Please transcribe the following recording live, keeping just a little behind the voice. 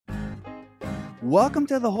Welcome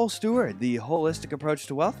to The Whole Steward, the holistic approach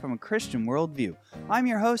to wealth from a Christian worldview. I'm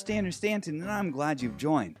your host, Andrew Stanton, and I'm glad you've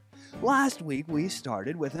joined. Last week, we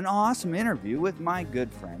started with an awesome interview with my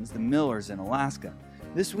good friends, the Millers in Alaska.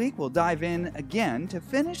 This week, we'll dive in again to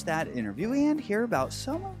finish that interview and hear about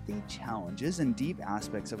some of the challenges and deep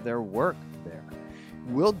aspects of their work there.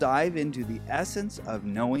 We'll dive into the essence of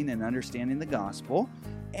knowing and understanding the gospel,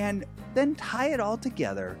 and then tie it all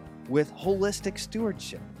together with holistic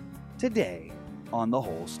stewardship. Today, on The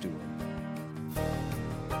Whole Steward.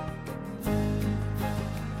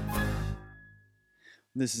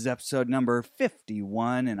 This is episode number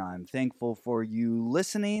 51, and I'm thankful for you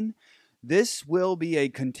listening. This will be a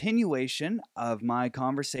continuation of my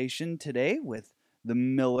conversation today with the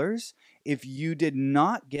Millers. If you did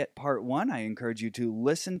not get part one, I encourage you to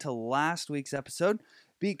listen to last week's episode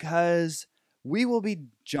because we will be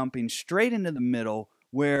jumping straight into the middle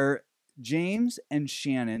where James and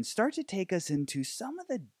Shannon start to take us into some of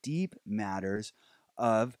the deep matters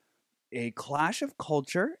of a clash of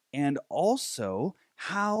culture and also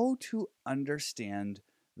how to understand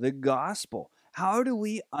the gospel. How do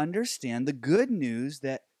we understand the good news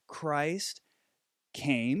that Christ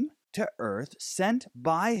came to earth, sent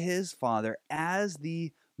by his Father as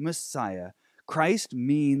the Messiah? Christ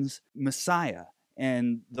means Messiah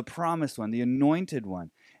and the promised one, the anointed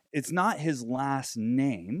one. It's not his last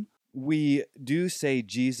name. We do say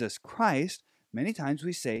Jesus Christ. Many times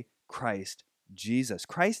we say Christ Jesus.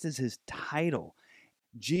 Christ is his title.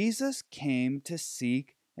 Jesus came to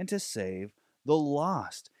seek and to save the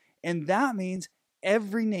lost. And that means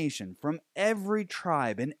every nation, from every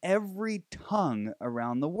tribe and every tongue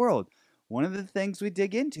around the world. One of the things we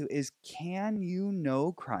dig into is, can you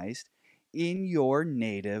know Christ in your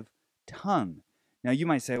native tongue? Now you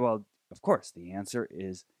might say, well, of course, the answer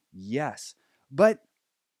is yes. But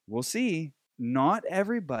we'll see, not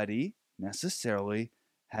everybody necessarily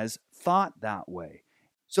has thought that way.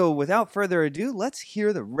 So without further ado, let's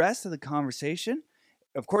hear the rest of the conversation.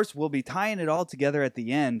 Of course, we'll be tying it all together at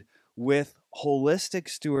the end with holistic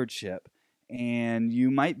stewardship, and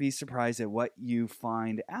you might be surprised at what you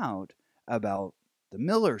find out about the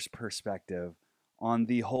Miller's perspective on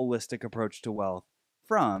the holistic approach to wealth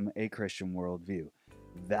from a Christian worldview.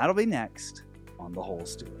 That'll be next on The Whole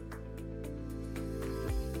Steward.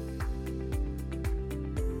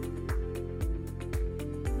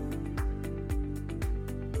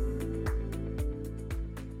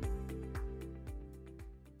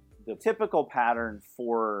 The typical pattern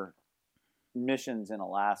for missions in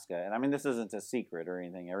Alaska, and I mean, this isn't a secret or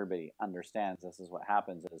anything, everybody understands this is what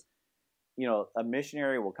happens is, a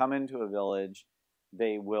missionary will come into a village,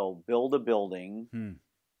 they will build a building,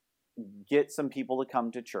 get some people to come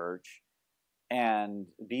to church, and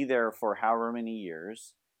be there for however many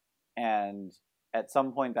years, and at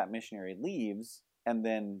some point that missionary leaves, and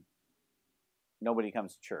then nobody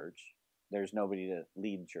comes to church, there's nobody to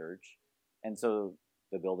lead church, and so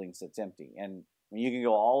the building sits empty. And you can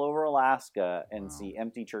go all over Alaska and see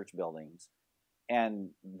empty church buildings. And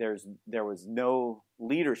there was no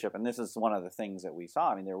leadership. And this is one of the things that we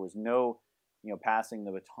saw. I mean, there was no, passing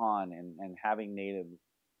the baton and having Native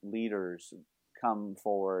leaders come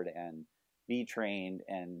forward and be trained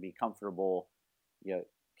and be comfortable,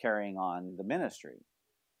 carrying on the ministry.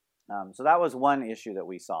 So that was one issue that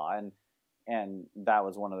we saw. And that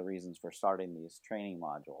was one of the reasons for starting these training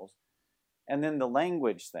modules. And then the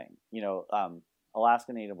language thing,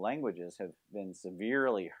 Alaska Native languages have been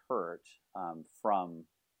severely hurt from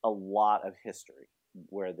a lot of history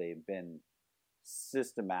where they've been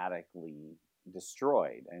systematically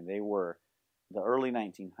destroyed. And they were, the early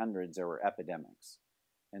 1900s, there were epidemics.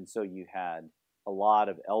 And so you had a lot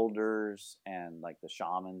of elders and like the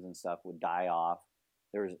shamans and stuff would die off.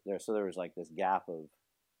 There was like this gap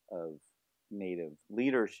of Native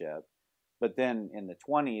leadership. But then in the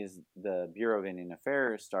 20s, the Bureau of Indian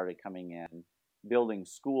Affairs started coming in, building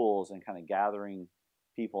schools and kind of gathering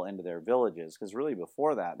people into their villages. Because really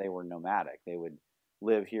before that, they were nomadic. They would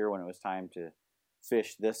live here when it was time to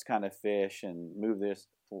fish this kind of fish and move this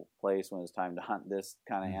place when it was time to hunt this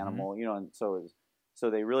kind of animal. And so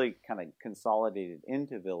they really kind of consolidated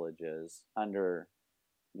into villages under,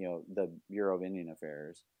 the Bureau of Indian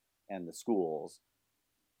Affairs and the schools.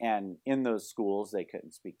 And in those schools, they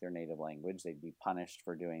couldn't speak their native language. They'd be punished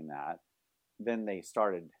for doing that. Then they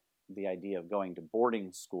started, the idea of going to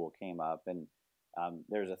boarding school came up. And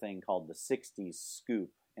there's a thing called the 60s scoop.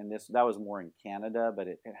 And that was more in Canada, but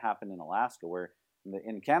it happened in Alaska where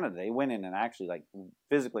in Canada, they went in and actually like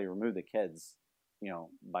physically removed the kids,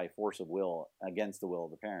 by force of will, against the will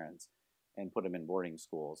of the parents, and put them in boarding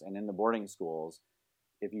schools. And in the boarding schools,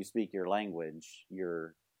 if you speak your language,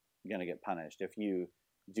 you're going to get punished. If you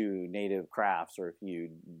do native crafts or if you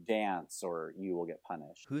dance, or you will get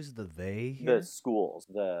punished. Who's the they here? The schools,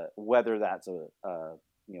 whether that's a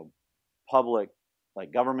public,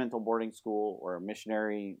 like governmental boarding school, or a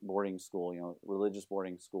missionary boarding school, religious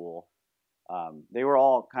boarding school. They were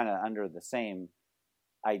all kind of under the same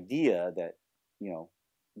idea that,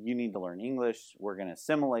 you need to learn English. We're going to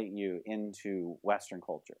assimilate you into Western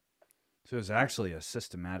culture. So it's actually a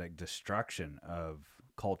systematic destruction of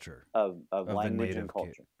culture. Of language and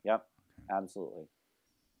culture. Yep, okay. Absolutely.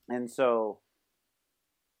 And so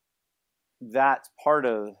that's part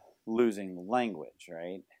of losing language,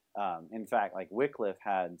 right? In fact, like Wycliffe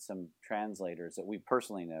had some translators that we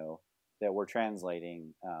personally know that were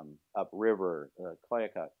translating upriver, the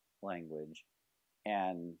Koyukuk language.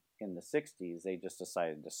 And in the 60s, they just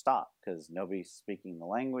decided to stop because nobody's speaking the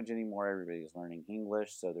language anymore. Everybody's learning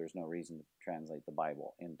English, so there's no reason to translate the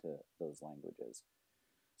Bible into those languages.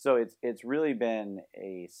 So it's really been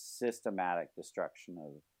a systematic destruction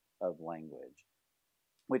of language,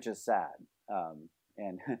 which is sad.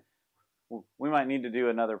 And we might need to do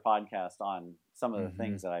another podcast on some of the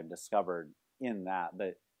things that I've discovered in that.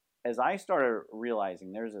 But as I started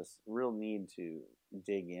realizing there's this real need to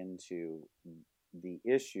dig into the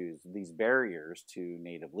issues, these barriers to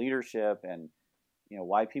Native leadership, and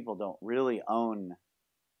why people don't really own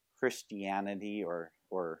Christianity or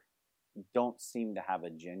don't seem to have a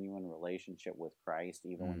genuine relationship with Christ,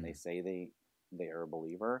 even when they say they are a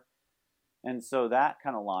believer. And so that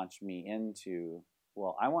kind of launched me into,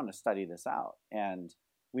 well, I want to study this out. And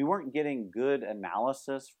we weren't getting good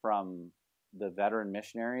analysis from the veteran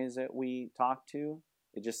missionaries that we talked to.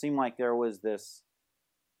 It just seemed like there was this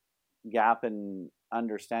gap in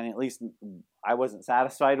understanding. At least I wasn't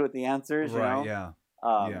satisfied with the answers, right? Yeah.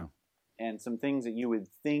 And some things that you would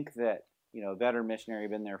think that a veteran missionary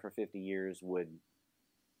been there for 50 years would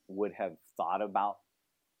have thought about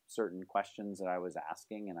certain questions that I was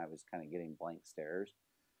asking, and I was kind of getting blank stares.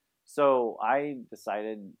 So I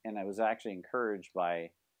decided, and I was actually encouraged by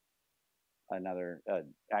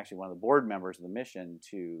actually one of the board members of the mission,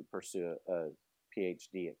 to pursue a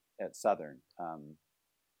PhD at Southern.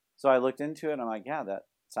 So I looked into it, and I'm like, yeah, that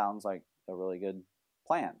sounds like a really good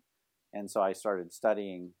plan. And so I started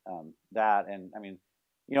studying that. And I mean,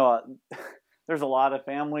 there's a lot of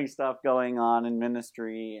family stuff going on in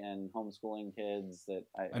ministry and homeschooling kids.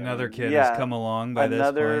 Another kid has come along by this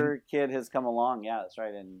point. Another kid has come along. Yeah, that's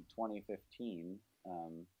right. In 2015,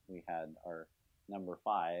 we had our number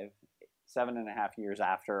 5, 7.5 years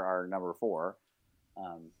after our number 4.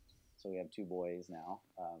 So we have 2 boys now.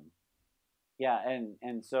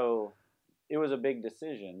 And so it was a big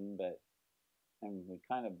decision, but we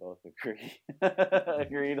kind of both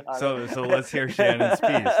agreed on it. So let's hear Shannon's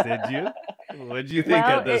piece. What did you think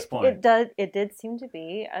at this point? It did seem to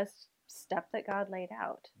be a step that God laid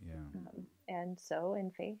out. Yeah. And so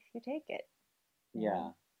in faith, you take it. Yeah.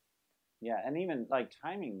 Yeah. And even like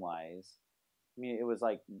timing wise, I mean, it was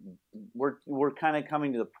like, we're kind of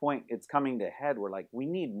coming to the point, it's coming to head. We're like, we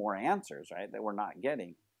need more answers, right? That we're not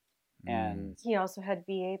getting. And he also had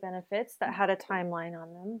VA benefits that had a timeline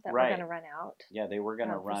on them that were going to run out. Yeah, they were going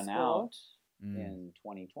to run out in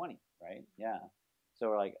 2020, right? Yeah. So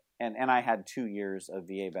we're like, and I had 2 years of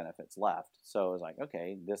VA benefits left. So I was like,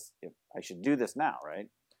 okay, I should do this now, right?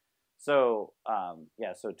 So,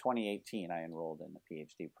 so 2018, I enrolled in the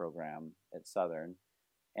PhD program at Southern.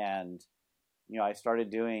 And, I started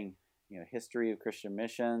doing, history of Christian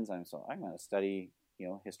missions. And so I'm going to study,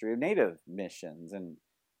 history of Native missions. And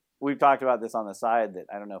we've talked about this on the side that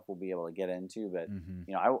I don't know if we'll be able to get into, but,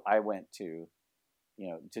 I went to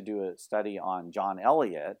do a study on John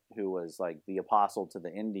Eliot, who was like the apostle to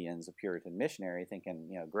the Indians, a Puritan missionary, thinking,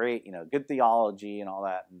 great, good theology and all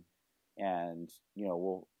that. And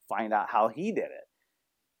we'll find out how he did it.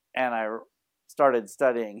 And I started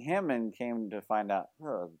studying him and came to find out,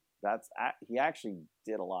 he actually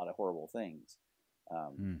did a lot of horrible things.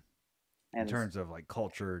 In terms of like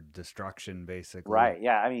culture destruction, basically. Right.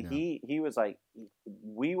 Yeah. I mean, he was like,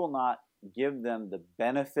 we will not give them the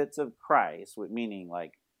benefits of Christ, meaning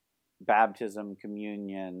like baptism,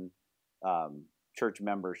 communion, church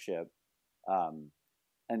membership,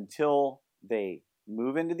 until they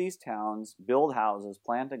move into these towns, build houses,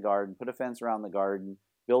 plant a garden, put a fence around the garden,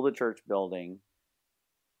 build a church building,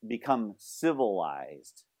 become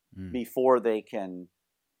civilized before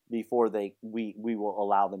we will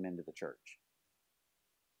allow them into the church.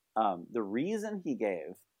 The reason he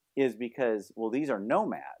gave is because, well, these are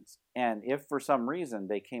nomads. And if for some reason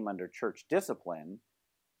they came under church discipline,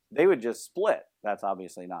 they would just split. That's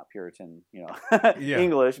obviously not Puritan,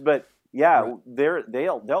 English, but Yeah,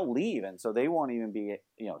 they'll leave, and so they won't even be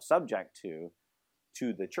subject to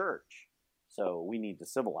the church. So we need to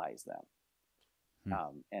civilize them.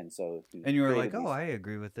 And so you were like, I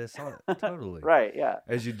agree with this totally. Right? Yeah.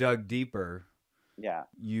 As you dug deeper, yeah,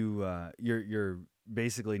 you're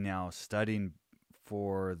basically now studying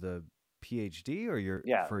for the PhD, or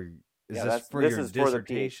this for your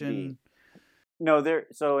dissertation? No,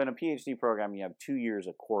 so in a PhD program, you have 2 years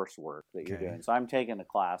of coursework that you're doing. So I'm taking a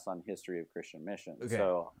class on history of Christian mission. Okay.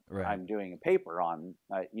 So I'm doing a paper on,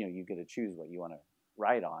 you get to choose what you want to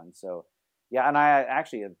write on. So, yeah, and I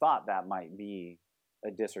actually had thought that might be a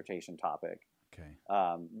dissertation topic. Okay.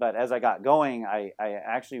 But as I got going, I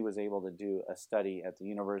actually was able to do a study at the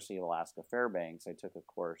University of Alaska Fairbanks. I took a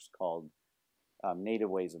course called Native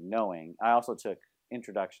Ways of Knowing. I also took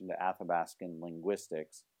Introduction to Athabascan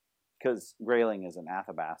Linguistics, because Grayling is an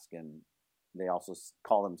Athabascan. They also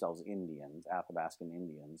call themselves Indians, Athabascan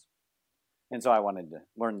Indians. And so I wanted to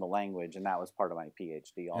learn the language, and that was part of my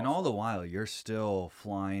PhD also. And all the while, you're still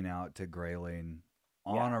flying out to Grayling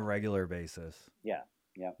on a regular basis. Yeah.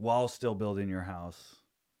 Yeah. While still building your house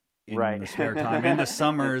in the spare time, in the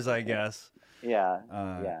summers, I guess. Yeah.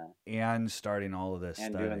 And starting all of this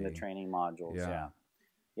and study. Doing the training modules.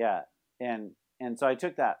 Yeah. And so I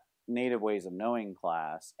took that Native Ways of Knowing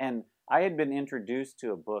class, and I had been introduced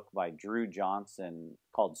to a book by Drew Johnson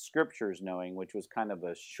called Scriptures Knowing, which was kind of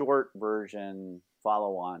a short version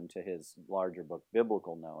follow-on to his larger book,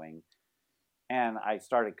 Biblical Knowing. And I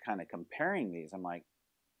started kind of comparing these. I'm like,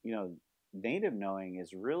 Native Knowing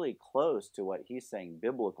is really close to what he's saying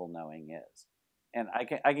Biblical Knowing is. And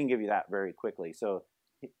I can give you that very quickly. So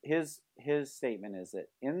his statement is that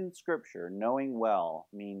in Scripture, knowing well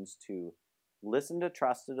means to listen to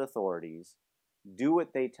trusted authorities, do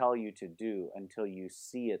what they tell you to do until you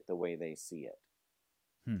see it the way they see it.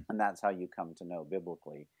 And that's how you come to know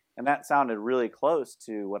biblically. And that sounded really close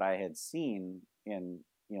to what I had seen in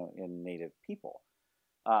Native people.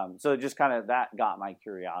 So just kind of that got my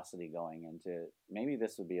curiosity going into maybe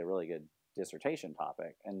this would be a really good dissertation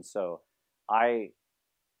topic. And so I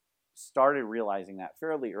started realizing that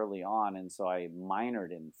fairly early on. And so I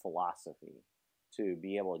minored in philosophy to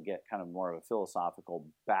be able to get kind of more of a philosophical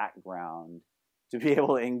background to be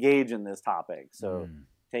able to engage in this topic. So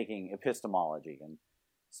taking epistemology. And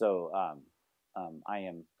so I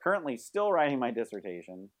am currently still writing my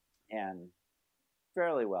dissertation and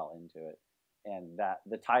fairly well into it. And that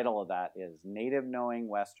the title of that is Native Knowing,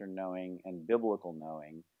 Western Knowing, and Biblical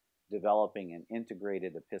Knowing, Developing an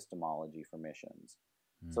Integrated Epistemology for Missions.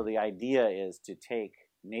 So the idea is to take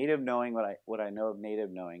Native Knowing, what I know of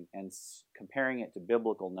Native Knowing, and comparing it to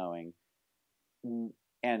Biblical Knowing,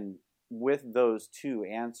 and with those two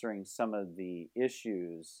answering some of the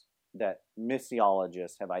issues that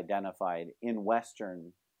missiologists have identified in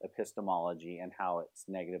Western epistemology and how it's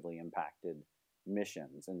negatively impacted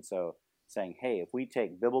missions. And so saying, hey, if we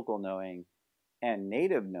take Biblical Knowing and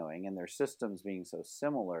Native Knowing and their systems being so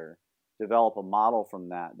similar, develop a model from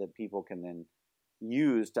that people can then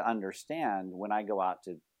use to understand when I go out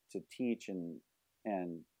to teach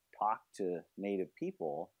and talk to Native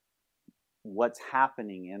people, what's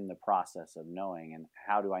happening in the process of knowing, and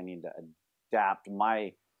how do I need to adapt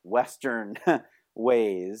my Western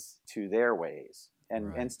ways to their ways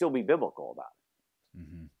and still be biblical about it.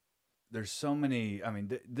 Mm-hmm. There's so many,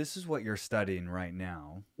 this is what you're studying right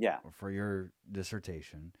now. Yeah. For your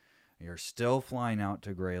dissertation. You're still flying out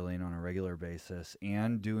to Grayling on a regular basis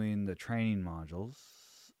and doing the training modules,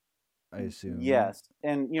 I assume. Yes.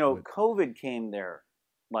 And, COVID came there.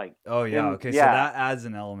 So that adds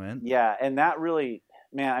an element. Yeah. And that really,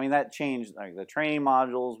 that changed. Like the training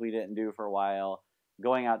modules we didn't do for a while.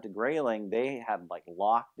 Going out to Grayling, they had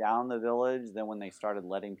locked down the village. Then when they started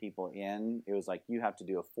letting people in, it was you have to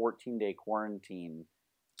do a 14-day quarantine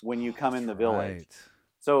when you come in the village. Right.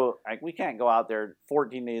 So we can't go out there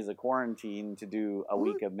 14 days of quarantine to do a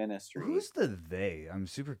week of ministry. Who's the they? I'm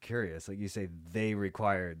super curious. You say they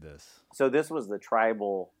required this. So this was the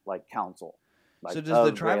tribal council. So does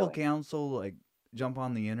the tribal council jump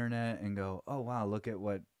on the internet and go, "Oh wow, look at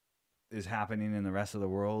what is happening in the rest of the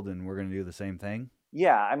world, and we're going to do the same thing"?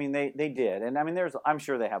 Yeah, they did, and I'm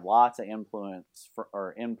sure they have lots of influence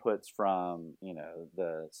or inputs from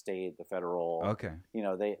the state, the federal. Okay.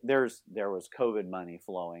 There was COVID money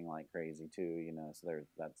flowing like crazy too. So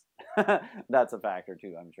that's that's a factor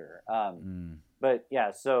too, I'm sure. But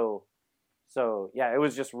yeah, so yeah, it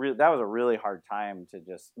was just that was a really hard time to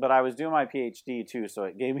just. But I was doing my PhD too, so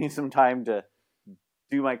it gave me some time to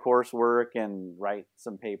do my coursework and write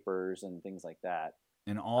some papers and things like that.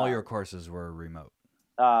 And all your courses were remote.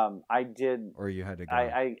 I did. Or you had to go?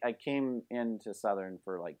 I came into Southern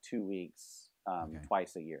for like 2 weeks, Okay.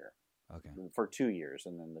 twice a year. Okay. For 2 years,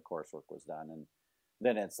 and then the coursework was done, and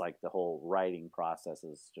then it's like the whole writing process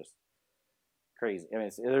is just crazy. I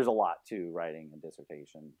mean, there's a lot to writing a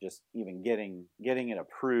dissertation. Just even getting it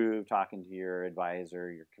approved, talking to your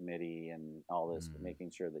advisor, your committee, and all this,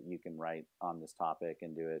 making sure that you can write on this topic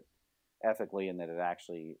and do it ethically, and that it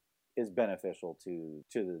actually is beneficial to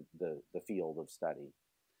the field of study.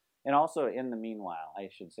 And also, in the meanwhile, I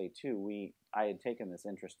should say too, I had taken this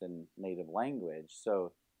interest in native language,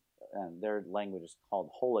 so their language is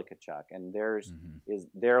called Holokachuk, and theirs is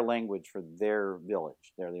their language for their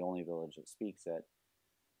village. They're the only village that speaks it.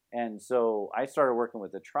 And so I started working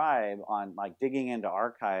with the tribe on like digging into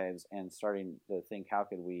archives and starting to think, how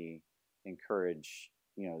could we encourage,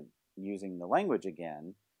 using the language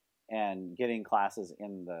again, and getting classes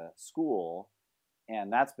in the school.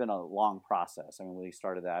 And that's been a long process. I mean, we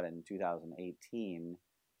started that in 2018,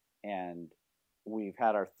 and we've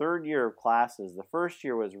had our third year of classes. The first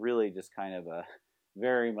year was really just kind of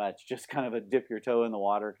very much just kind of a dip your toe in the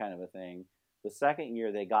water kind of a thing. The second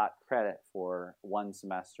year, they got credit for 1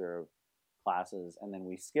 semester of classes, and then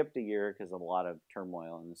we skipped a year because of a lot of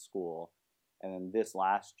turmoil in the school. And then this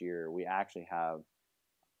last year, we actually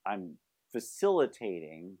I'm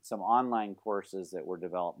facilitating some online courses that were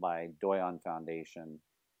developed by Doyon Foundation.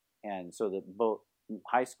 And so that both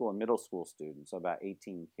high school and middle school students, so about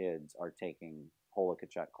 18 kids, are taking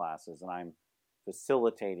Holokachuk classes, and I'm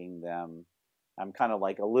facilitating them. I'm kind of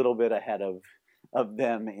like a little bit ahead of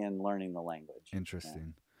them in learning the language.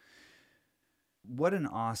 Interesting. Yeah. What an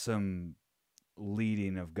awesome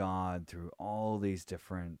leading of God through all these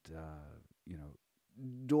different,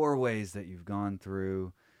 doorways that you've gone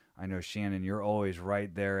through. I know, Shannon, you're always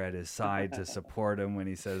right there at his side to support him when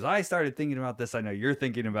he says, I started thinking about this. I know you're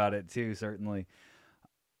thinking about it too, certainly.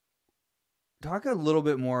 Talk a little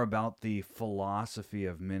bit more about the philosophy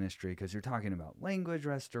of ministry, because you're talking about language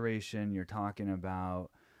restoration, you're talking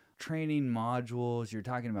about training modules, you're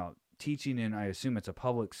talking about teaching in, I assume it's a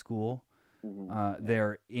public school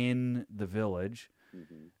there in the village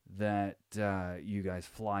that you guys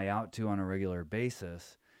fly out to on a regular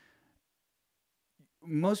basis.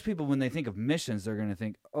 Most people, when they think of missions, they're going to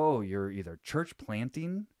think, oh, you're either church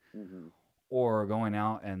planting or going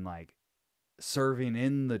out and like serving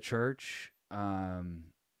in the church.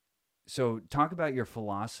 So talk about your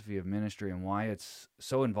philosophy of ministry and why it's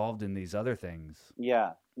so involved in these other things.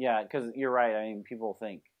 Yeah, because you're right. I mean, people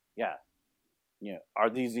think, are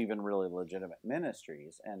these even really legitimate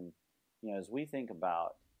ministries? And, as we think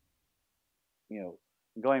about,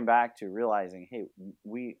 going back to realizing, hey,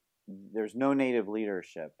 there's no native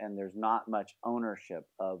leadership and there's not much ownership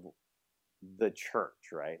of the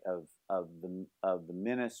church, right? Of the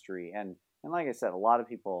ministry. And like I said, a lot of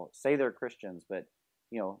people say they're Christians, but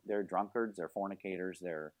they're drunkards, they're fornicators,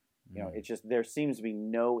 they're it's just there seems to be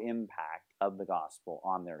no impact of the gospel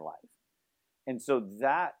on their life. And so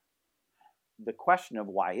that the question of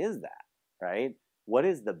why is that, right? What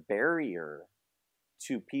is the barrier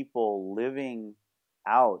to people living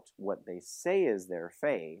out what they say is their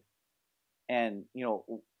faith? And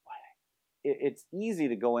it's easy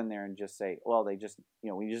to go in there and just say, well, they just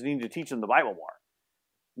we just need to teach them the Bible more.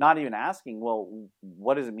 Not even asking, well,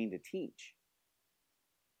 what does it mean to teach?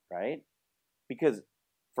 Right? Because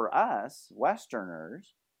for us,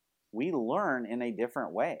 Westerners, we learn in a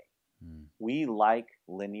different way. We like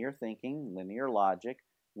linear thinking, linear logic.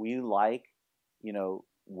 We like,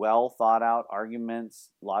 well thought out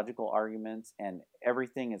arguments, logical arguments, and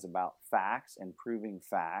everything is about facts and proving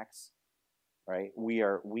facts, right?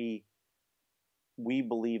 We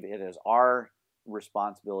believe it is our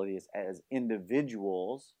responsibility as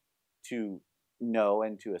individuals to know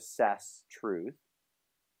and to assess truth.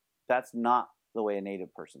 That's not the way a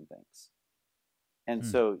native person thinks. And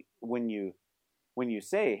so when you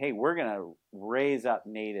say, hey, we're going to raise up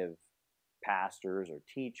native pastors or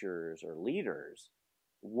teachers or leaders,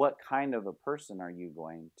 what kind of a person are you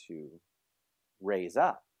going to raise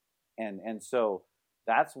up? And so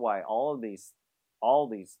that's why all these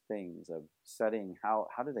things of studying how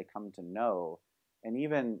do they come to know, and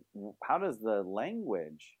even how does the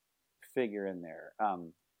language figure in there?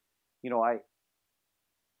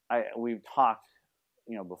 We've talked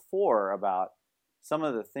before about some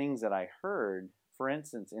of the things that I heard. For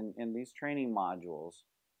instance, in these training modules,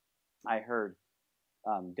 I heard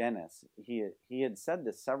Dennis. He had said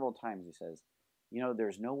this several times. He says,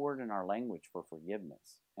 there's no word in our language for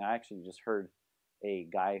forgiveness. And I actually just heard a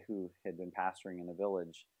guy who had been pastoring in a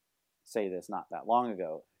village say this not that long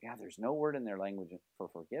ago. Yeah, there's no word in their language for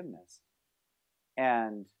forgiveness.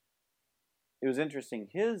 And it was interesting.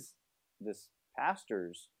 This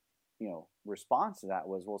pastor's, response to that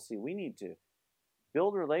was, well, see, we need to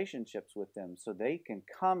build relationships with them so they can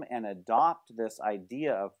come and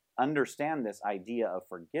understand this idea of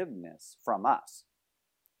forgiveness from us.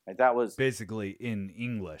 Like that was basically in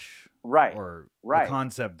English, right? Or right. The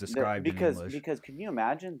concept described in English. Because can you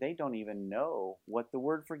imagine? They don't even know what the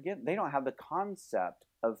word forgive. They don't have the concept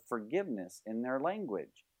of forgiveness in their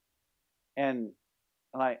language, and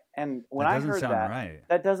when I heard that, right.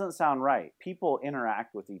 That doesn't sound right. People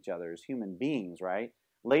interact with each other as human beings, right?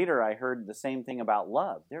 Later, I heard the same thing about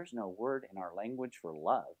love. There's no word in our language for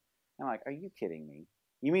love. I'm like, are you kidding me?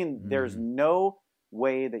 You mean there's no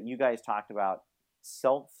way that you guys talked about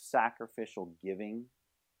self-sacrificial giving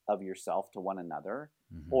of yourself to one another,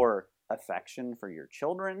 or affection for your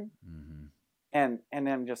children? And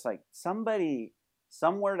I'm just like, somebody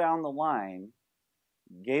somewhere down the line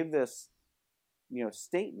gave this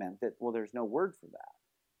statement that, well, there's no word for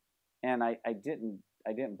that, and I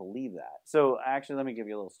didn't believe that. So actually, let me give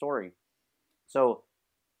you a little story. So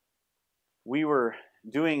we were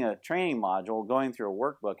doing a training module, going through a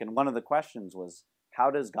workbook, and one of the questions was,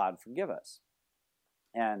 how does God forgive us?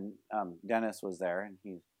 And Dennis was there,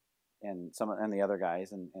 and the other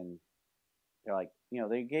guys, and they're like,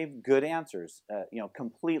 they gave good answers,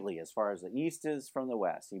 completely, as far as the east is from the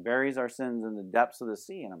west. He buries our sins in the depths of the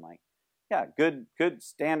sea. And I'm like, yeah, good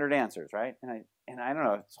standard answers, right? And I don't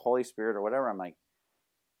know, if it's Holy Spirit or whatever. I'm like,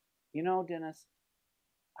 Dennis,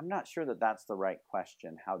 I'm not sure that that's the right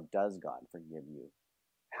question. How does God forgive you?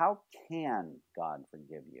 How can God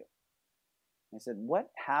forgive you? I said,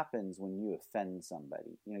 what happens when you offend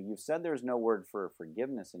somebody? You've said there's no word for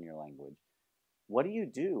forgiveness in your language. What do you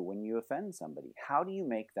do when you offend somebody? How do you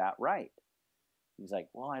make that right? He's like,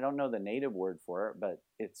 well, I don't know the native word for it, but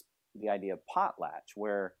it's the idea of potlatch,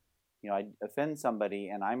 where, I offend somebody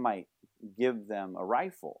and I might give them a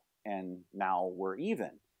rifle and now we're even.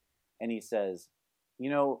 And he says,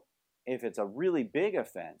 if it's a really big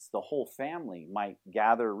offense, the whole family might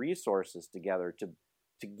gather resources together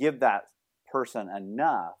to give that person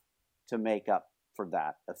enough to make up for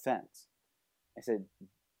that offense. I said,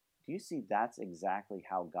 do you see that's exactly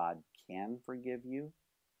how God can forgive you?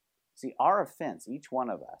 See, our offense, each one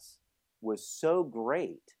of us, was so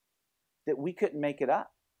great that we couldn't make it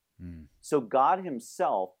up. So God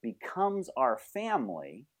himself becomes our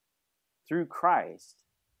family through Christ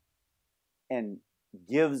and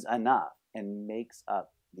gives enough and makes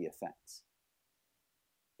up the offense.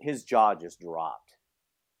 His jaw just dropped.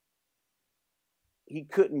 He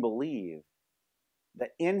couldn't believe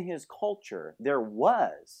that in his culture there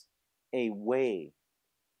was a way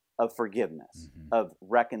of forgiveness, of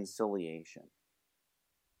reconciliation.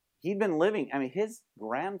 He'd been living, his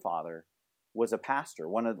grandfather was a pastor,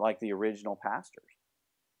 one of the original pastors.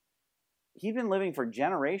 He'd been living for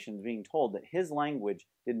generations being told that his language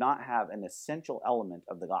did not have an essential element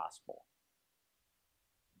of the gospel.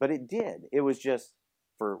 But it did. It was just,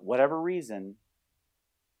 for whatever reason,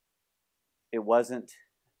 it wasn't,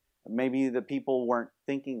 maybe the people weren't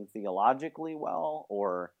thinking theologically well,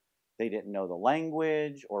 or they didn't know the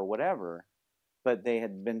language, or whatever, but they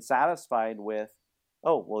had been satisfied with,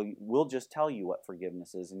 oh, well, we'll just tell you what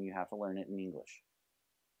forgiveness is, and you have to learn it in English.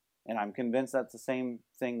 And I'm convinced that's the same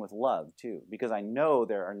thing with love, too, because I know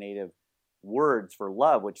there are native words for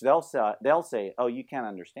love, which they'll say, oh, you can't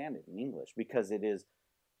understand it in English, because it is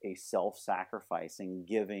a self-sacrificing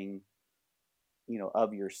giving,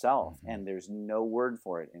 of yourself, and there's no word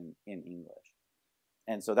for it in English.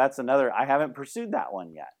 And so that's another, I haven't pursued that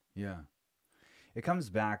one yet. Yeah. It comes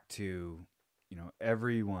back to,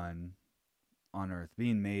 everyone on earth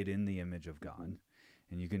being made in the image of God.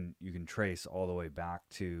 And you can trace all the way back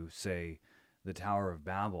to, say, the Tower of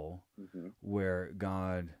Babel, where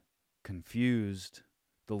God confused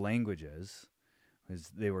the languages, because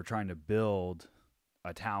they were trying to build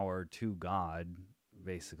a tower to God,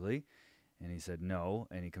 basically. And he said no,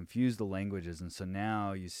 and he confused the languages. And so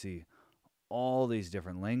now you see all these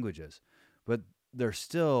different languages. But they're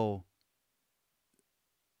still,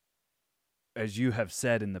 as you have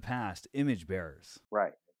said in the past, image bearers.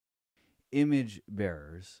 Right. Image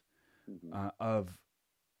bearers of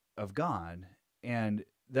God. And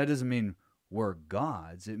that doesn't mean we're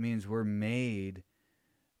gods. It means we're made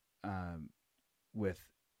with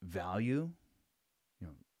value,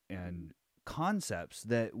 and concepts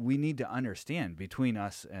that we need to understand between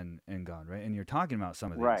us and God, right? And you're talking about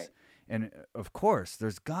some of these. Right. And of course,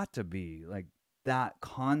 there's got to be that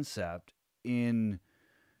concept in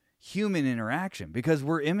human interaction, because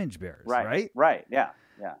we're image bearers, right? Right. Yeah.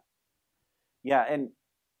 And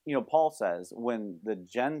Paul says when the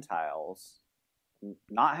Gentiles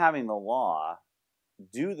not having the law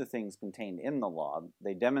do the things contained in the law.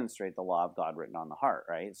 They demonstrate the law of God written on the heart,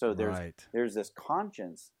 right? So there's this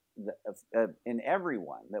conscience in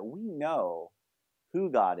everyone that we know who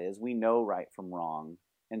God is. We know right from wrong.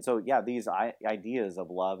 And so, yeah, these ideas of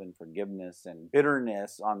love and forgiveness and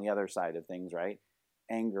bitterness on the other side of things, right?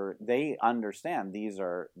 Anger, they understand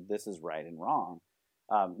this is right and wrong.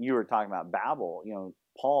 You were talking about Babel.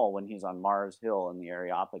 Paul, when he's on Mars Hill in the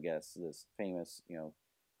Areopagus, this famous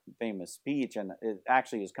speech, and it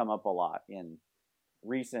actually has come up a lot in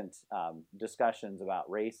recent discussions about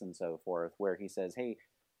race and so forth, where he says, hey,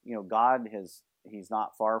 God he's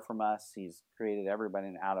not far from us. He's created everybody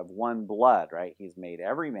out of one blood, right? He's made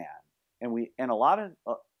every man. And in a lot of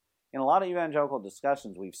evangelical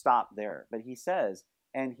discussions, we've stopped there. But he says,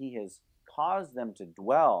 and he has caused them to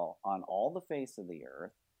dwell on all the face of the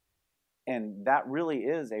earth. And that really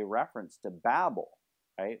is a reference to Babel,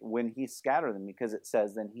 right? When he scattered them, because it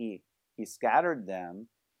says then he scattered them,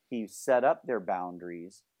 he set up their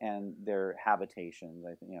boundaries and their habitations,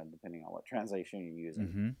 I think, depending on what translation you're using.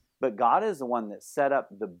 Mm-hmm. But God is the one that set up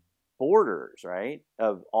the borders, right,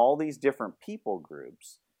 of all these different people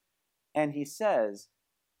groups. And he says,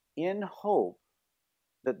 in hope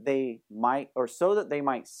that they might, or so that they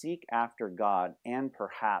might seek after God and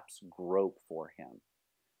perhaps grope for him.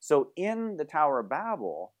 So in the Tower of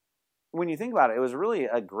Babel, when you think about it, it was really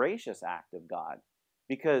a gracious act of God,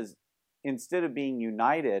 because instead of being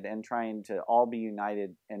united and trying to all be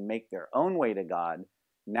united and make their own way to God,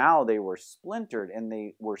 now they were splintered and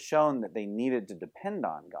they were shown that they needed to depend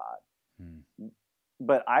on God.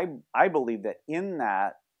 But I believe that in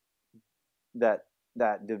that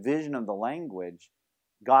division of the language,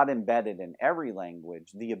 God embedded in every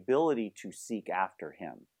language the ability to seek after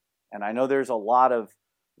him. And I know there's a lot of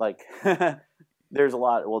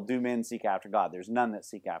well, do men seek after God? There's none that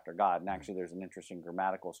seek after God. And actually there's an interesting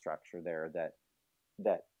grammatical structure there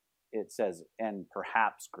that it says, and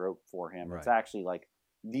perhaps grope for him. Right. It's actually like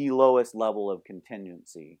the lowest level of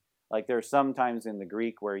contingency. Like there's sometimes in the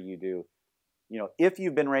Greek where you do, if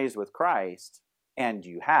you've been raised with Christ, and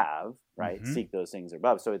you have, right, mm-hmm. seek those things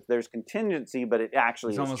above. So there's contingency, but it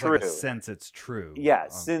actually is true. It's almost like a sense it's true. Yeah,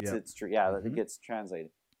 it's true. Yeah, mm-hmm. It gets translated.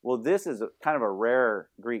 Well, this is kind of a rare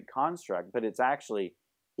Greek construct, but it's actually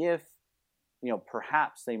if,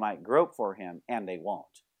 perhaps they might grope for him and they won't.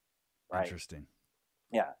 Right? Interesting.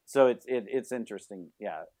 Yeah, so it's interesting.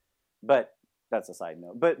 Yeah, but that's a side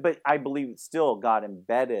note. But I believe still God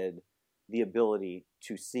embedded the ability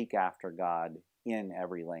to seek after God in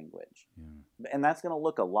every language. Yeah. And that's going to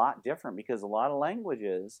look a lot different because a lot of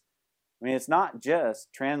languages, it's not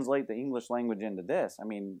just translate the English language into this.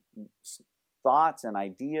 Thoughts and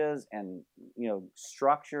ideas and,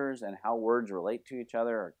 structures and how words relate to each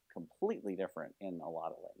other are completely different in a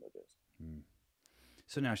lot of languages.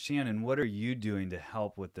 So now, Shannon, what are you doing to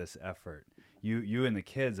help with this effort? You and the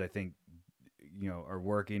kids, I think, are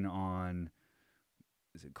working on,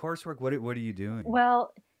 is it coursework? What are you doing?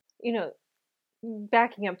 Well,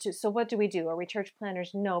 backing up to, so what do we do? Are we church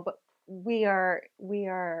planners? No, but we are,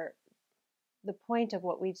 the point of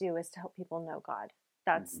what we do is to help people know God.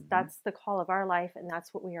 That's the call of our life, and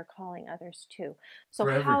that's what we are calling others to. So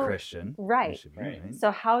for every Christian. Right. So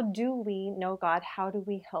how do we know God? How do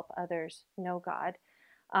we help others know God?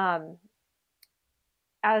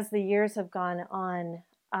 As the years have gone on,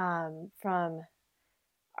 from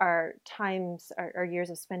our years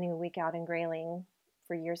of spending a week out in Grayling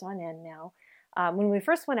for years on end now, when we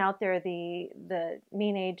first went out there, the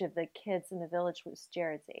mean age of the kids in the village was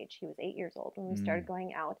Jared's age. He was 8 years old when we started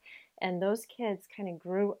going out. And those kids kind of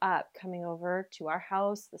grew up coming over to our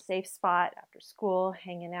house, the safe spot after school,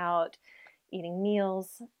 hanging out, eating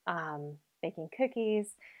meals, baking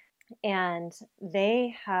cookies. And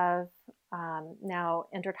they have now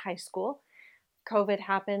entered high school. COVID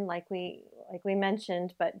happened, like we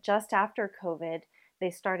mentioned, but just after COVID, they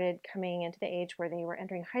started coming into the age where they were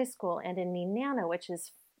entering high school. And in Nenana, which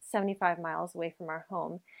is 75 miles away from our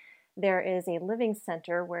home, there is a living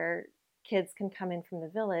center where kids can come in from the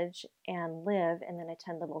village and live and then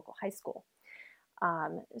attend the local high school.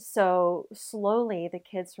 So slowly the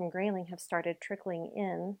kids from Grayling have started trickling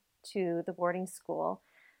in to the boarding school.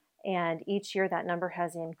 And each year that number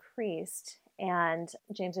has increased. And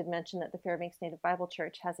James had mentioned that the Fairbanks Native Bible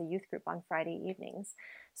Church has a youth group on Friday evenings.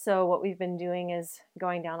 So what we've been doing is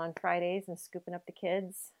going down on Fridays and scooping up the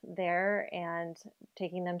kids there and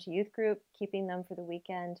taking them to youth group, keeping them for the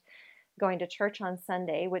weekend, going to church on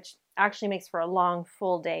Sunday, which actually makes for a long,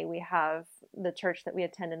 full day. We have the church that we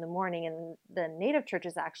attend in the morning, and the Native church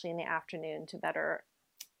is actually in the afternoon to better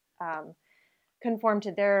conform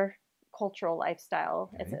to their cultural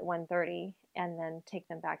lifestyle. Okay. It's at 1:30, and then take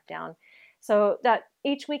them back down. So that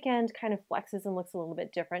each weekend kind of flexes and looks a little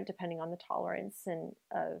bit different depending on the tolerance and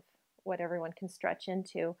of what everyone can stretch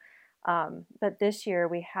into. But this year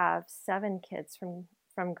we have 7 kids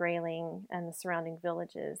from Grayling and the surrounding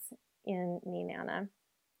villages in Nenana.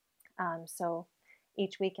 So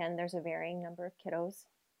each weekend there's a varying number of teens.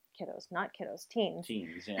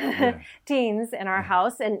 Teens, Teens in our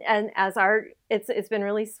house, and as it's been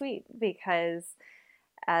really sweet, because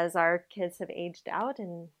as our kids have aged out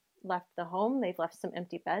and left the home, they've left some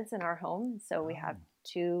empty beds in our home. So we have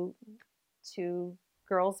two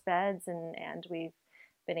girls' beds, and we've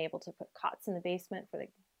been able to put cots in the basement for the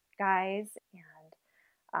guys,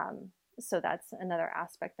 and so that's another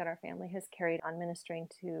aspect that our family has carried on, ministering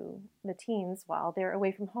to the teens while they're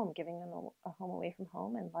away from home, giving them a home away from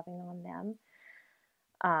home and loving on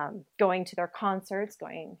them, going to their concerts,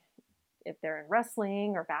 going if they're in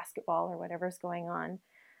wrestling or basketball or whatever's going on.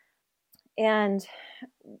 And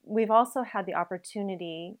we've also had the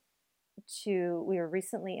opportunity we were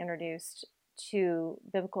recently introduced to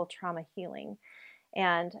biblical trauma healing.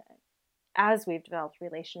 And as we've developed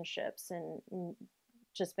relationships and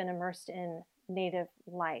just been immersed in Native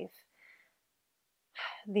life,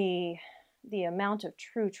 the amount of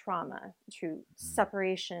true trauma, true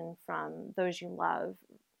separation from those you love,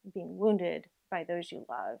 being wounded by those you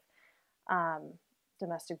love,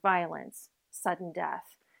 domestic violence, sudden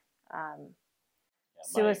death,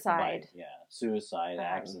 suicide. Suicide,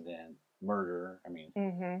 accident, murder. I mean,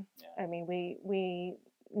 I mean, we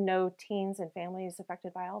know teens and families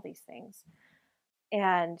affected by all these things.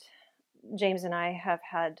 And James and I have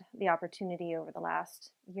had the opportunity over the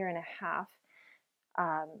last year and a half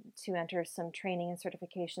to enter some training and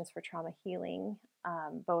certifications for trauma healing,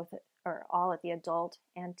 both or all at the adult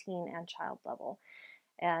and teen and child level.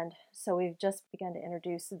 And so we've just begun to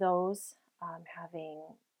introduce those, having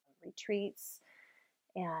retreats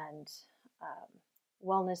and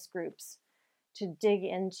wellness groups to dig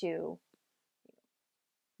into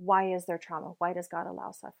why is there trauma? Why does God allow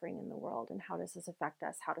suffering in the world? And how does this affect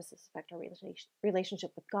us? How does this affect our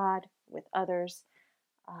relationship with God, with others?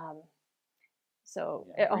 A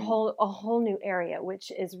whole new area,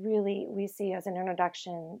 which is really, we see as an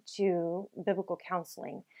introduction to biblical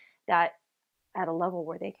counseling, that at a level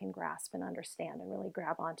where they can grasp and understand and really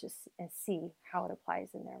grab onto and see how it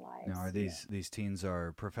applies in their lives. Now, are these teens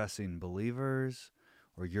are professing believers,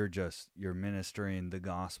 or you're ministering the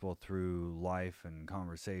gospel through life and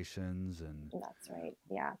conversations? And that's right.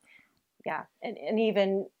 Yeah. And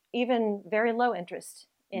even very low interest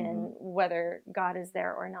in whether God is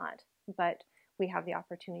there or not, but we have the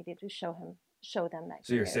opportunity to show them that.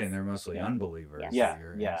 So you're saying they're mostly unbelievers? Yes.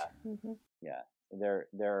 Yeah.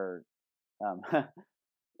 They're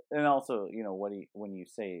and also, when you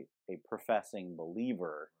say a professing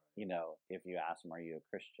believer, if you ask them, are you a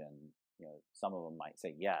Christian? Some of them might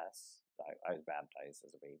say yes. I was baptized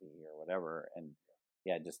as a baby or whatever, and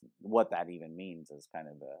just what that even means is kind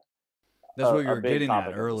of that's what you were getting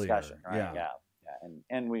at earlier, right? Yeah.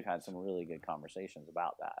 And we've had some really good conversations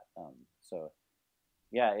about that.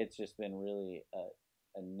 It's just been really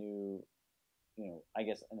a new, I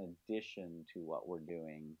guess, an addition to what we're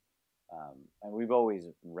doing. And we've always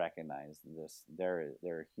recognized this. There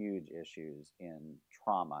are huge issues in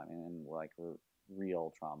trauma, and like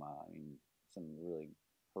real trauma. I mean, some really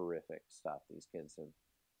horrific stuff these kids have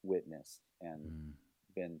witnessed and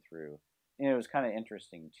been through. And it was kind of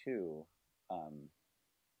interesting too.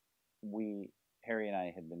 Harry and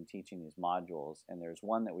I had been teaching these modules, and there's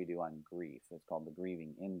one that we do on grief. It's called The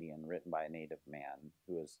Grieving Indian, written by a Native man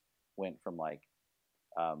who went from like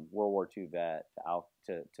World War II vet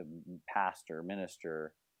to pastor,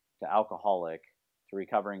 minister, to alcoholic, to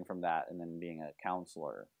recovering from that, and then being a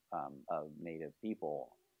counselor of Native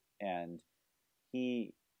people. And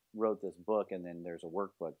he wrote this book, and then there's a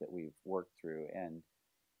workbook that we've worked through. And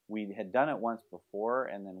we had done it once before,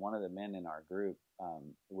 and then one of the men in our group,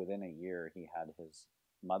 within a year, he had his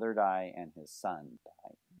mother die and his son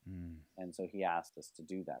die. And so he asked us to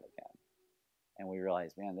do that again. And we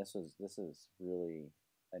realized, man, this is really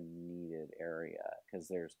a needed area, because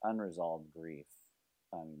there's unresolved grief.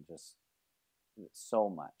 Just so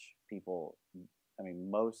much.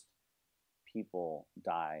 Most people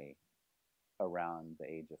die around the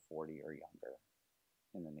age of 40 or younger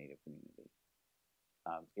in the Native community.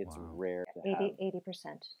 It's rare to have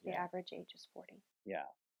 80%. The average age is 40. Yeah.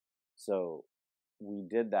 So we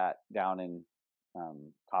did that down in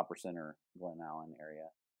Copper Center, Glen Allen area.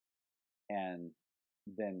 And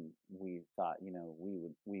then we thought,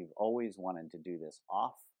 we've always wanted to do this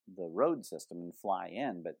off the road system and fly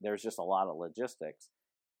in, but there's just a lot of logistics.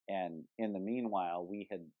 And in the meanwhile, we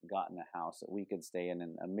had gotten a house that we could stay in,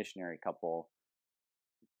 and a missionary couple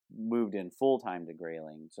moved in full time to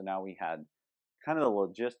Grayling. So now we had kind of the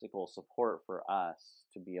logistical support for us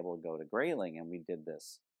to be able to go to Grayling, and we did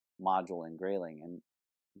this module in Grayling. And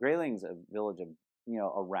Grayling's a village of,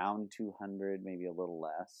 around 200, maybe a little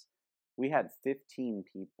less. We had 15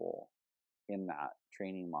 people in that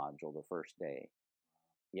training module the first day.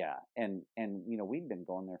 Yeah, and we'd been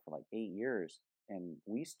going there for like 8 years, and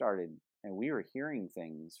we were hearing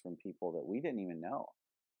things from people that we didn't even know,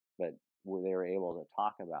 but they were able to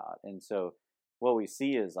talk about. And so what we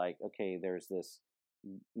see is like, okay, there's this,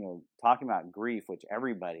 talking about grief, which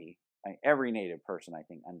every Native person I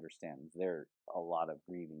think understands. There are a lot of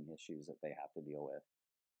grieving issues that they have to deal with.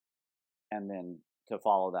 And then to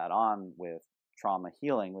follow that on with trauma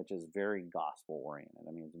healing, which is very gospel oriented.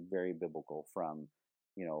 I mean, it's very biblical from,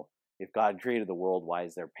 if God created the world, why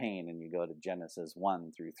is there pain? And you go to Genesis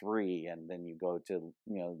 1-3, and then you go to,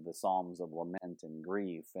 the Psalms of lament and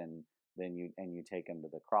grief, and then you take them to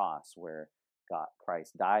the cross where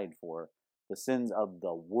Christ died for the sins of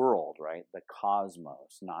the world, right? The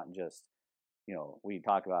cosmos, not just, we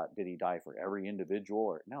talk about, did he die for every individual?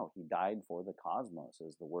 Or no, he died for the cosmos,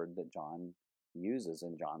 is the word that John uses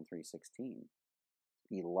in John 3:16.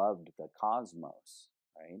 He loved the cosmos,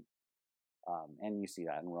 right? And you see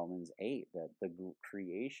that in Romans 8, that the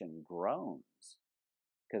creation groans,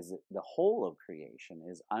 because the whole of creation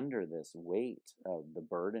is under this weight of the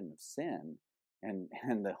burden of sin, and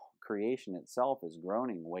the creation itself is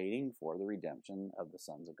groaning, waiting for the redemption of the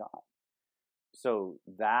sons of God. So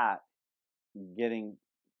that,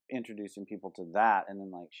 introducing people to that, and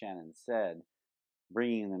then like Shannon said,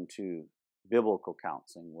 bringing them to biblical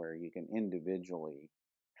counseling where you can individually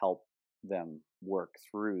help them work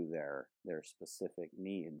through their specific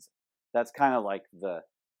needs. That's kind of like the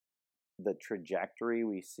trajectory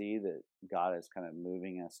we see that God is kind of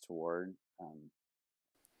moving us toward.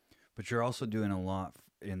 But you're also doing a lot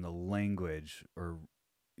in the language, or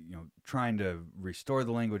trying to restore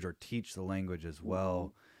the language or teach the language as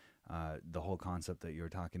well. The whole concept that you were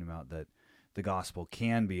talking about, that the gospel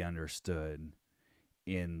can be understood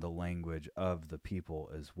in the language of the people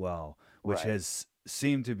as well, which Right. has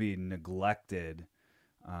seemed to be neglected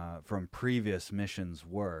from previous missions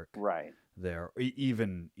work. Right. There,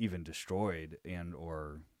 even destroyed and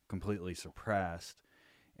or completely suppressed.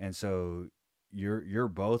 And so you're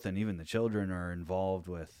both, and even the children are involved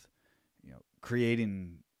with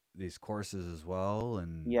creating these courses as well.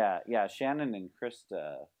 And yeah Shannon and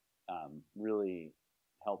Krista really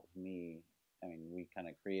helped me. I mean, we kind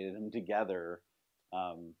of created them together.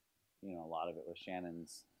 A lot of it was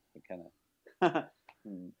Shannon's kind of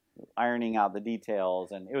ironing out the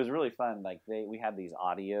details, and it was really fun. Like we had these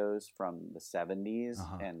audios from the 70s,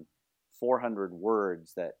 and 400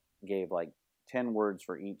 words that gave like 10 words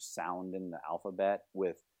for each sound in the alphabet,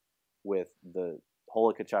 with the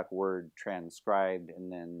Holokachuk word transcribed,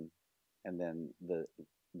 and then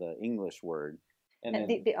the English word. And then,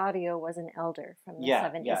 the audio was an elder from the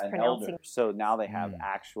 70s pronouncing. Elder. So now they have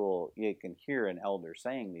actual, you can hear an elder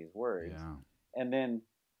saying these words. Yeah. And then,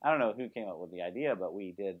 I don't know who came up with the idea, but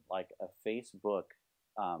we did like a Facebook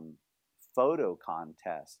photo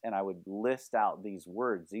contest, and I would list out these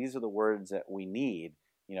words. These are the words that we need.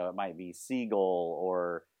 It might be seagull,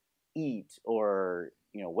 or eat, or,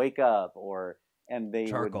 wake up, and they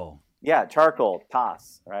charcoal. Charcoal,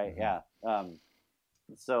 toss, right? Mm-hmm.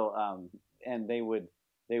 Yeah. And they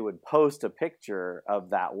would post a picture of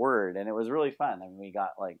that word, and it was really fun. I mean, we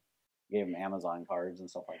got gave them Amazon cards and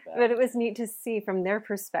stuff like that. But it was neat to see from their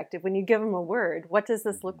perspective, when you give them a word, what does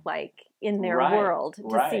this look like in their world,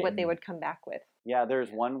 to see what they would come back with. Yeah, there's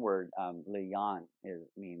one word, leyan,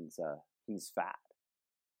 means he's fat.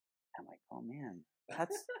 I'm like, oh man,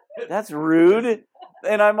 that's rude.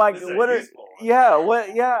 And I'm like,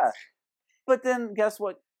 yeah. But then guess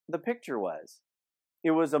what the picture was?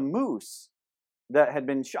 It was a moose that had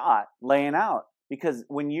been shot laying out. Because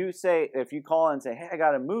if you call and say, hey, I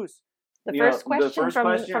got a moose, the first question from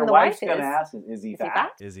your the wife's wife going to ask is he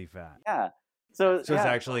fat? Is he fat? Yeah. So it's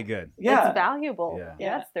actually good. Yeah. It's valuable.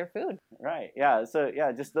 Yeah. It's their food. Right. Yeah. So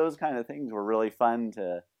just those kind of things were really fun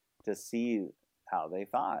to see how they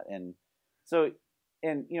thought. And so,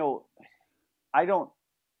 and am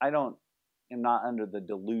not under the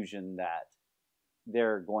delusion that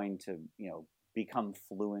they're going to, become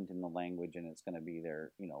fluent in the language and it's going to be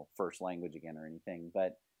their, first language again or anything.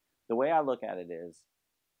 But the way I look at it is,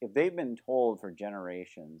 if they've been told for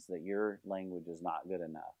generations that your language is not good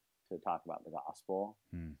enough to talk about the gospel,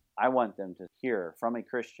 I want them to hear from a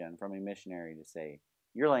Christian, from a missionary, to say,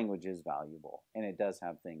 your language is valuable and it does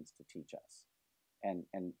have things to teach us.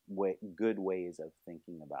 and good ways of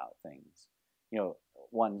thinking about things.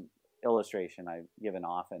 One illustration I've given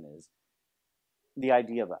often is the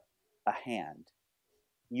idea of a hand.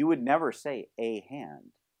 You would never say a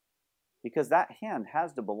hand, because that hand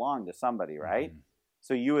has to belong to somebody, right? Mm-hmm.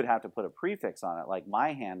 So you would have to put a prefix on it. Like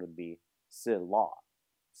my hand would be Silah.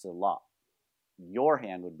 Your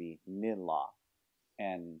hand would be Nillah.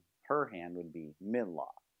 And her hand would be Millah.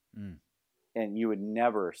 Mm. And you would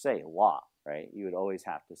never say law, right? You would always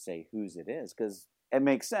have to say whose it is, because it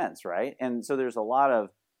makes sense, right? And so there's a lot of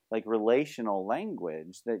like relational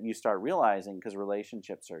language that you start realizing, because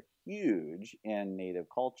relationships are huge in Native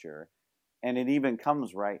culture. And it even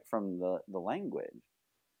comes right from the language.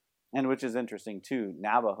 And which is interesting too,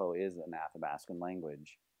 Navajo is an Athabascan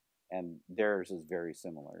language, and theirs is very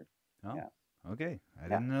similar. Oh, yeah. Okay. I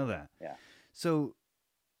didn't know that. Yeah. So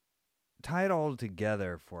tie it all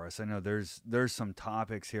together for us. I know there's some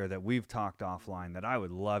topics here that we've talked offline that I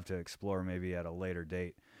would love to explore maybe at a later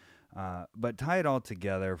date. But tie it all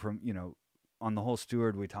together from, on the whole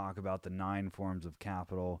steward, we talk about the 9 forms of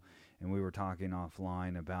capital, and we were talking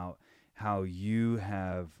offline about how you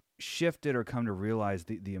have shifted or come to realize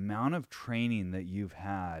the amount of training that you've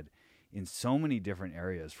had in so many different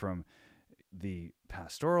areas, from the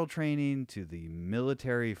pastoral training to the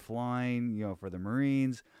military flying, for the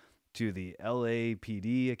Marines, to the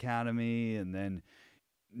LAPD Academy, and then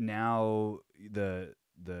now the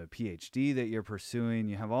PhD that you're pursuing.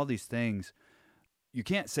 You have all these things. You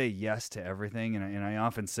can't say yes to everything, and I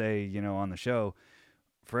often say, on the show,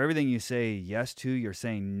 for everything you say yes to, you're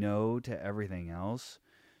saying no to everything else.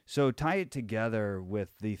 So tie it together with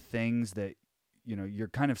the things that you're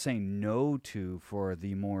kind of saying no to for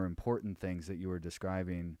the more important things that you were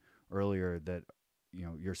describing earlier that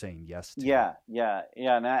you're saying yes to. Yeah.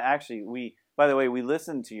 And actually, by the way, we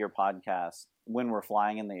listen to your podcast when we're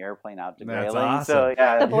flying in the airplane out to Grayling. Awesome. So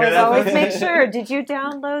yeah, the boys always make sure. Did you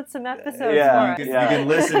download some episodes for us? You can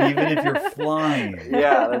listen even if you're flying.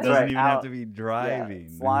 Yeah, that's right. It doesn't even have to be driving.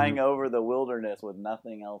 Yeah, flying over the wilderness with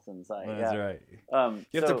nothing else in sight. That's right.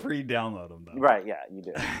 You have to pre-download them, though. Right. Yeah, you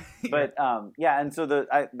do. But and so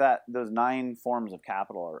those 9 forms of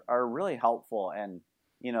capital are really helpful, and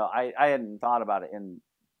I hadn't thought about it in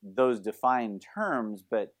those defined terms,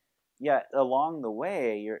 but yeah, along the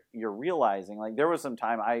way, you're realizing, like, there was some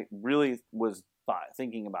time I really was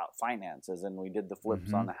thinking about finances, and we did the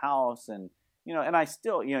flips on the house, and and I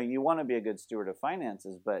still, you want to be a good steward of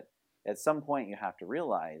finances, but at some point you have to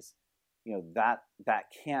realize, that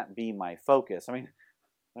can't be my focus. I mean,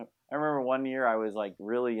 I remember one year I was like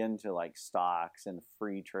really into like stocks and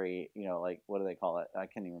free trade, like, what do they call it? I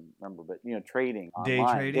can't even remember, but trading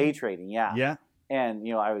online, day trading, yeah. And,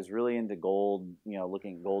 I was really into gold,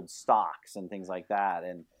 looking at gold stocks and things like that.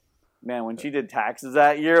 And man, when she did taxes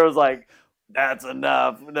that year, I was like, that's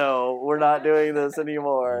enough. No, we're not doing this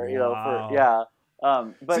anymore. Wow.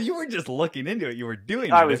 But so you were just looking into it. You were doing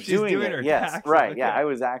it. I was doing it. Her yes, taxes, right. okay. Yeah, I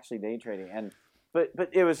was actually day trading. But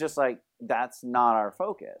it was just like, that's not our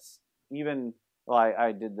focus. Even,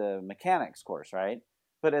 I did the mechanics course, right?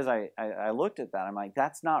 But as I looked at that, I'm like,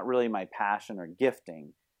 that's not really my passion or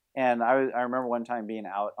gifting. And I remember one time being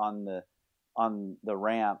out on the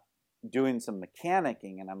ramp doing some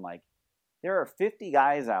mechanicking, and I'm like, there are 50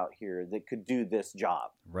 guys out here that could do this job.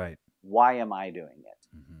 Right. Why am I doing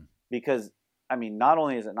it? Mm-hmm. Because, I mean, not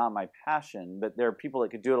only is it not my passion, but there are people that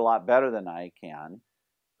could do it a lot better than I can.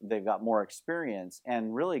 They've got more experience,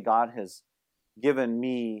 and really God has given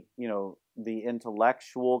me, the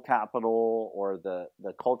intellectual capital or the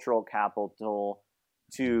cultural capital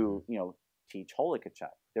to, teach Holy Kachuk.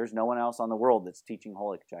 There's no one else on the world that's teaching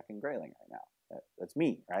Holy Kachuk in Grayling right now. That's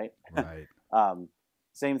me, right? Right.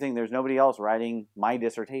 Same thing. There's nobody else writing my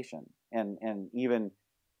dissertation, and even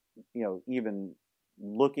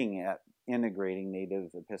looking at integrating native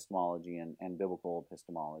epistemology and biblical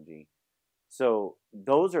epistemology. So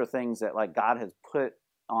those are things that like God has put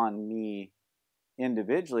on me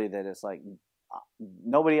individually, that it's like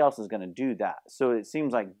nobody else is going to do that. So it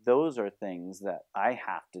seems like those are things that I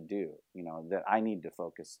have to do, that I need to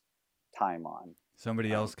focus time on.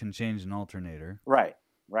 Somebody else can change an alternator. Right.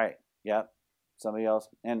 Yep. Somebody else,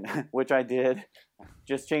 and which I did,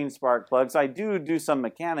 just change spark plugs. I do some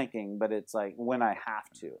mechanicking, but it's like when I have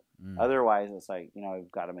to. Otherwise, it's like,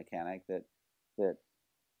 I've got a mechanic that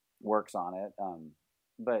works on it.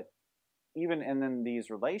 But even, and then these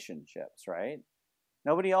relationships, right?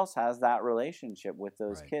 Nobody else has that relationship with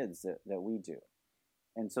those kids that we do.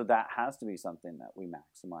 And so that has to be something that we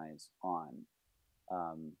maximize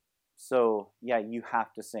on. So, yeah, you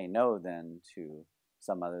have to say no then to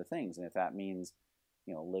some other things. And if that means,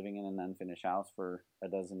 living in an unfinished house for a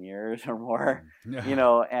dozen years or more,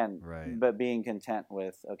 Yeah. and Right. but being content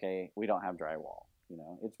with, okay, we don't have drywall,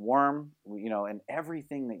 it's warm, and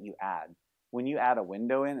everything that you add. When you add a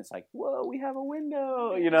window in, it's like, whoa, we have a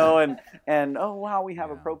window, and oh wow, we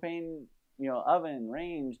have a Yeah. propane, oven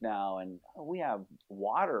range now, and oh, we have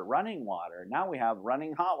water, running water. Now we have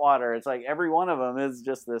running hot water. It's like every one of them is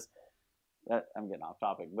just this. I'm getting off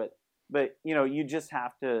topic, but you just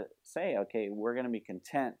have to say, okay, we're going to be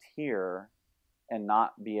content here, and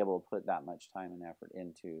not be able to put that much time and effort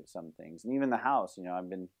into some things. And even the house, I've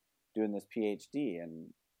been doing this PhD,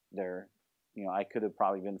 and there, I could have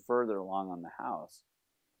probably been further along on the house.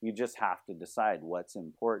 You just have to decide what's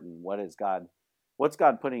important. What's God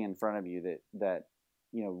putting in front of you that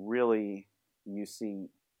really you see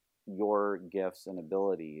your gifts and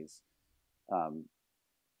abilities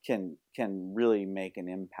can really make an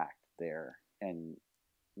impact there, and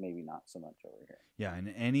maybe not so much over here. Yeah,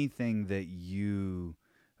 and anything that you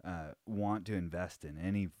want to invest in,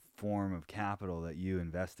 any form of capital that you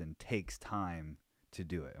invest in, takes time to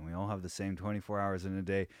do it. And we all have the same 24 hours in a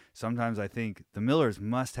day. Sometimes I think the Millers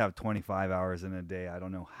must have 25 hours in a day. I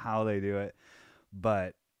don't know how they do it,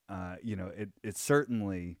 but it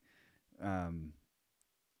certainly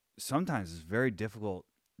sometimes it's very difficult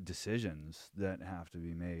decisions that have to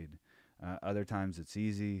be made. Other times it's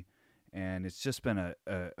easy. And it's just been a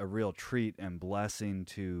real treat and blessing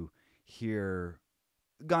to hear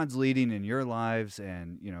God's leading in your lives.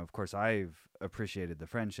 And, of course, I've appreciated the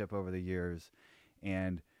friendship over the years.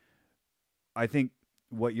 And I think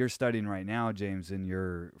what you're studying right now, James,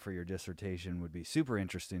 for your dissertation would be super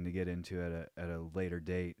interesting to get into at a later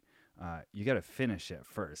date. You got to finish it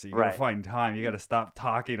first. So you got to find time. You got to stop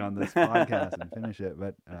talking on this podcast and finish it.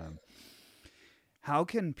 But how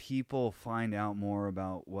can people find out more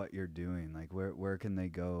about what you're doing? Like, where can they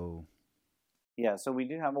go? Yeah, so we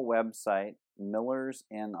do have a website,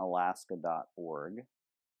 millersinalaska.org,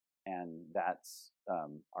 and that's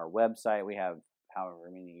our website. We have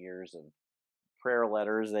however many years of prayer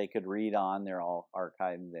letters they could read on. They're all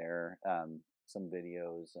archived there, some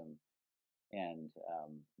videos, and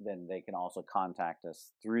then they can also contact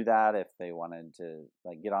us through that if they wanted to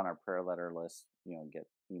get on our prayer letter list, get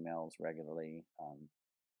emails regularly.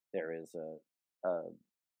 There is a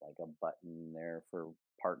button there for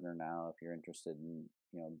partner now if you're interested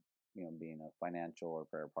in being a financial or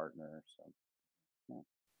prayer partner. So yeah.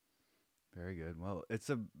 Very good. Well, it's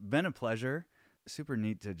been a pleasure. Super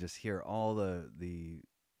neat to just hear all the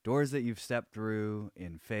doors that you've stepped through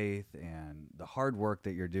in faith and the hard work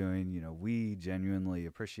that you're doing. We genuinely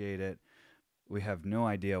appreciate it. We have no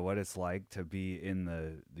idea what it's like to be in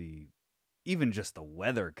the even just the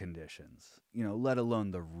weather conditions, let alone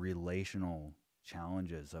the relational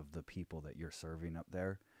challenges of the people that you're serving up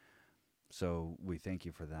there. So we thank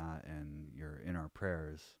you for that, and you're in our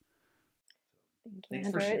prayers. Thank you,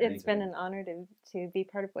 Andrew. It's been an honor to be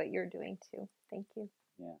part of what you're doing too. Thank you.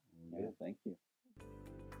 Yeah, thank you.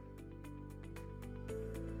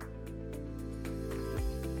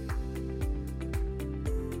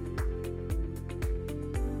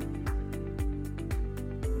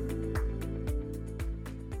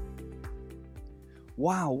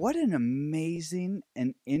 Wow, what an amazing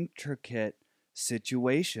and intricate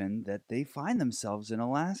situation that they find themselves in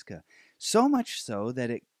Alaska. So much so that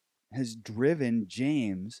it has driven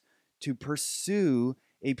James to pursue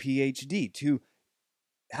a PhD, to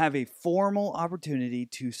have a formal opportunity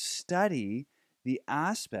to study the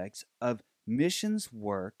aspects of missions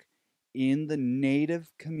work in the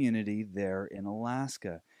native community there in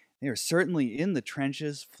Alaska. They are certainly in the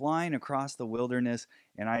trenches, flying across the wilderness,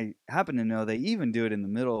 and I happen to know they even do it in the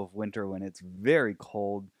middle of winter when it's very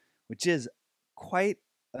cold, which is quite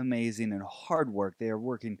amazing and hard work. They are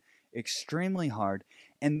working extremely hard.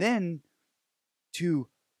 And then to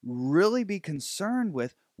really be concerned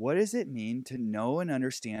with what does it mean to know and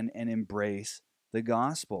understand and embrace the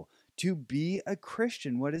gospel? To be a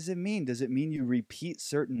Christian, what does it mean? Does it mean you repeat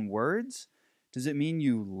certain words? Does it mean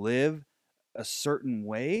you live a certain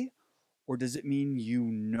way? Or does it mean you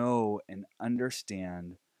know and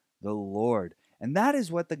understand the Lord? And that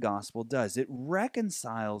is what the gospel does. It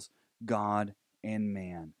reconciles God and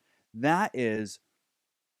man. That is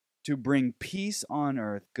to bring peace on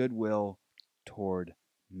earth, goodwill toward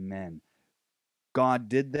men. God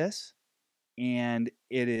did this, and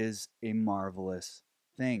it is a marvelous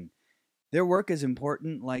thing. Their work is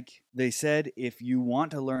important. Like they said, if you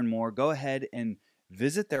want to learn more, go ahead and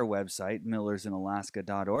visit their website,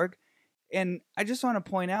 millersinalaska.org. And I just want to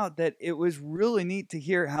point out that it was really neat to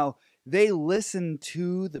hear how they listened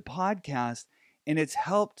to the podcast, and it's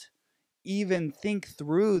helped even think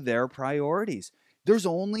through their priorities. There's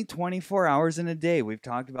only 24 hours in a day. We've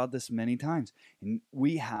talked about this many times. And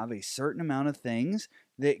we have a certain amount of things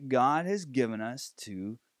that God has given us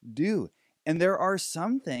to do. And there are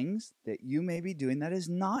some things that you may be doing that is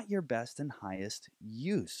not your best and highest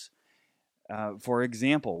use. For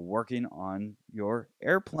example, working on your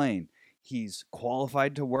airplane. He's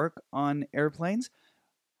qualified to work on airplanes.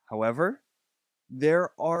 However,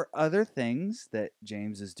 there are other things that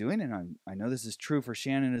James is doing, and I know this is true for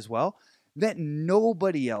Shannon as well, that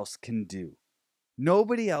nobody else can do.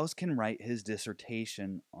 Nobody else can write his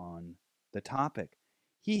dissertation on the topic.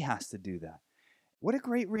 He has to do that. What a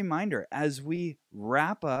great reminder as we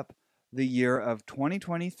wrap up the year of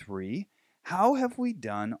 2023. How have we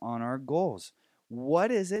done on our goals?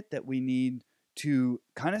 What is it that we need to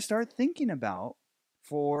kind of start thinking about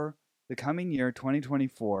for the coming year,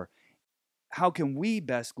 2024? How can we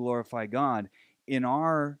best glorify God in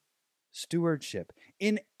our stewardship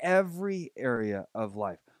in every area of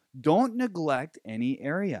life? Don't neglect any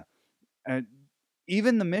area.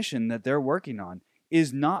 Even the mission that they're working on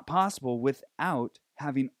is not possible without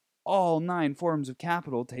having all 9 forms of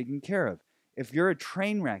capital taken care of. If you're a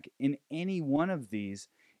train wreck in any one of these,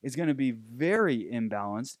 it's going to be very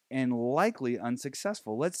imbalanced and likely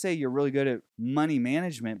unsuccessful. Let's say you're really good at money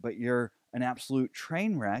management, but you're an absolute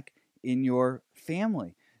train wreck in your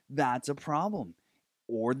family. That's a problem.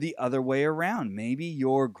 Or the other way around. Maybe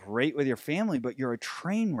you're great with your family, but you're a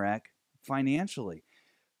train wreck financially.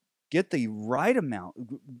 Get the right amount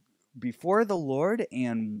before the Lord,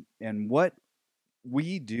 and what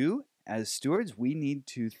we do as stewards, we need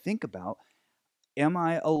to think about, am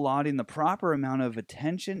I allotting the proper amount of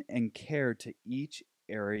attention and care to each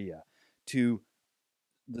area, to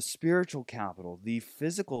the spiritual capital, the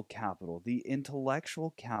physical capital, the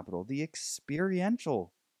intellectual capital, the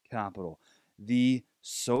experiential capital, the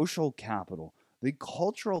social capital, the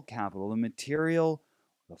cultural capital, the material,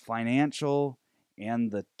 the financial, and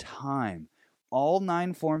the time. All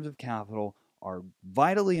 9 forms of capital are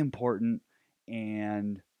vitally important,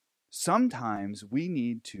 and sometimes we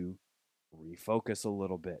need to refocus a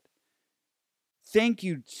little bit. Thank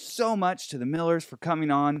you so much to the Millers for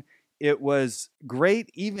coming on. It was great,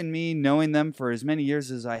 even me knowing them for as many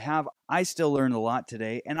years as I have. I still learned a lot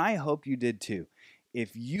today, and I hope you did too.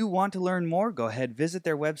 If you want to learn more, go ahead, visit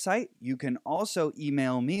their website. You can also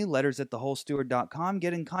email me, letters@thewholesteward.com.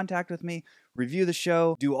 Get in contact with me, review the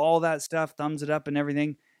show, do all that stuff, thumbs it up and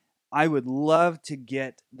everything. I would love to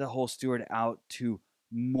get the Whole Steward out to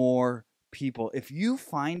more people. If you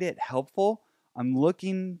find it helpful, I'm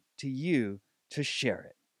looking to you to share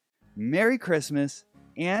it. Merry Christmas,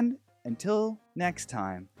 and until next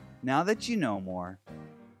time, now that you know more,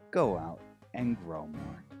 go out and grow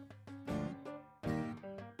more.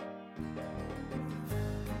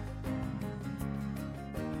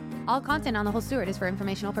 All content on The Whole Steward is for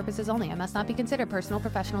informational purposes only and must not be considered personal,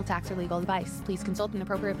 professional, tax, or legal advice. Please consult an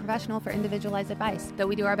appropriate professional for individualized advice. Though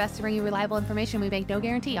we do our best to bring you reliable information, we make no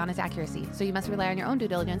guarantee on its accuracy, so you must rely on your own due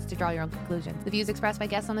diligence to draw your own conclusions. The views expressed by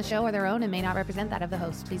guests on the show are their own and may not represent that of the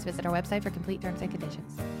host. Please visit our website for complete terms and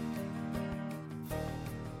conditions.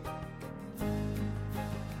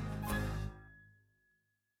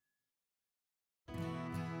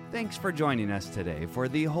 Thanks for joining us today for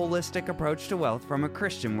the holistic approach to wealth from a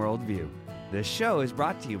Christian worldview. This show is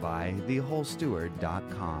brought to you by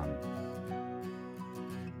thewholesteward.com.